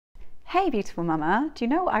Hey, beautiful mama, do you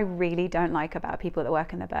know what I really don't like about people that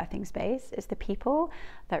work in the birthing space? It's the people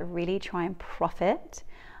that really try and profit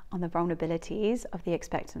on the vulnerabilities of the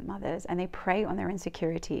expectant mothers, and they prey on their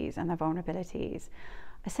insecurities and their vulnerabilities,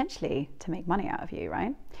 essentially to make money out of you,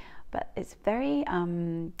 right? But it's very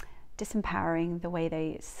disempowering the way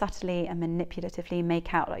they subtly and manipulatively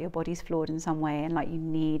make out like your body's flawed in some way and like you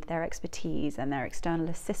need their expertise and their external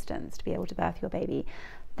assistance to be able to birth your baby.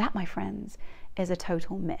 That, my friends, is a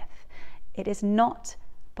total myth. It is not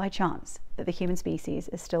by chance that the human species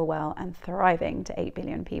is still well and thriving to 8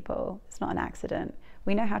 billion people. It's not an accident.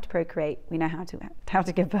 We know how to procreate. We know how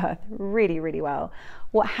to give birth really, really well.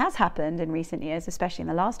 What has happened in recent years, especially in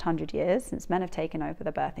the last 100 years, since men have taken over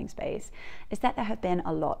the birthing space, is that there have been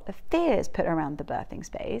a lot of fears put around the birthing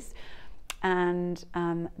space, and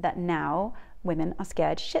that now women are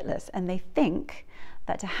scared shitless, and they think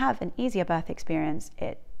that to have an easier birth experience,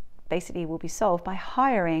 it basically will be solved by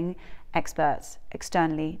hiring experts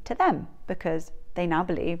externally to them, because they now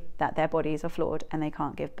believe that their bodies are flawed and they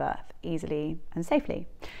can't give birth easily and safely.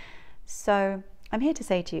 So I'm here to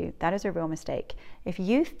say to you, that is a real mistake. If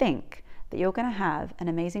you think that you're going to have an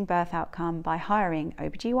amazing birth outcome by hiring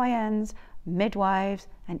OBGYNs, midwives,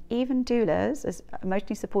 and even doulas, as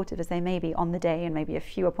emotionally supportive as they may be on the day, and maybe a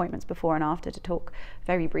few appointments before and after to talk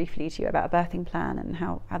very briefly to you about a birthing plan and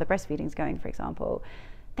how the breastfeeding is going, for example,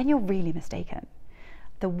 then you're really mistaken.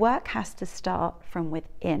 The work has to start from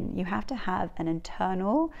within. You have to have an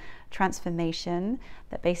internal transformation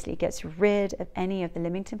that basically gets rid of any of the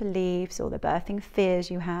limiting beliefs or the birthing fears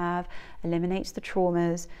you have, eliminates the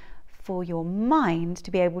traumas, for your mind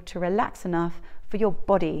to be able to relax enough for your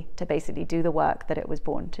body to basically do the work that it was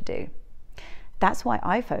born to do. That's why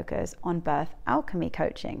I focus on birth alchemy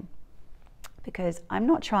coaching, because I'm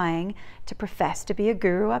not trying to profess to be a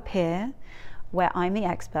guru up here where I'm the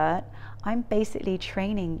expert. I'm basically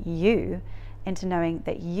training you into knowing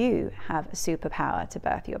that you have a superpower to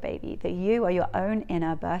birth your baby, that you are your own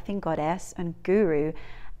inner birthing goddess and guru,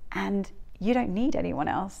 and you don't need anyone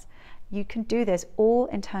else. You can do this all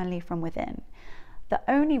internally from within. The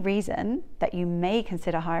only reason that you may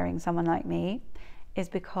consider hiring someone like me is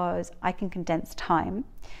because I can condense time.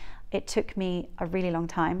 It took me a really long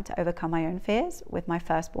time to overcome my own fears with my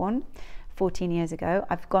firstborn. 14 years ago,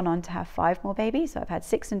 I've gone on to have 5 more babies, so I've had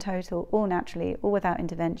 6 in total, all naturally, all without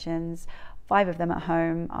interventions, 5 of them at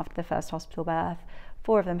home after the first hospital birth,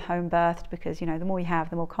 4 of them home birthed, because the more you have,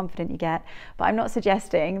 the more confident you get. But I'm not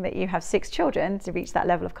suggesting that you have 6 children to reach that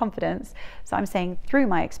level of confidence. So I'm saying through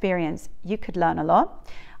my experience, you could learn a lot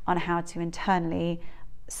on how to internally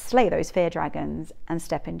slay those fear dragons and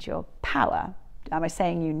step into your power. Am I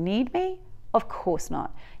saying you need me? Of course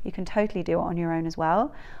not. You can totally do it on your own as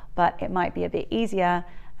well, but it might be a bit easier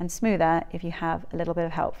and smoother if you have a little bit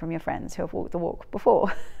of help from your friends who have walked the walk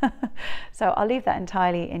before. So I'll leave that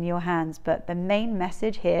entirely in your hands, but the main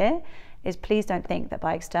message here is, please don't think that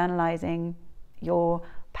by externalizing your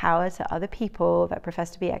power to other people that profess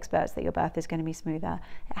to be experts that your birth is going to be smoother.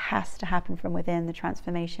 It has to happen from within. The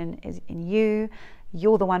transformation is in you.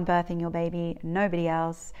 You're the one birthing your baby, nobody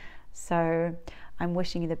else. So I'm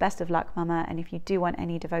wishing you the best of luck, mama, and if you do want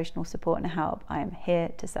any devotional support and help, I am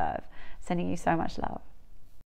here to serve. Sending you so much love.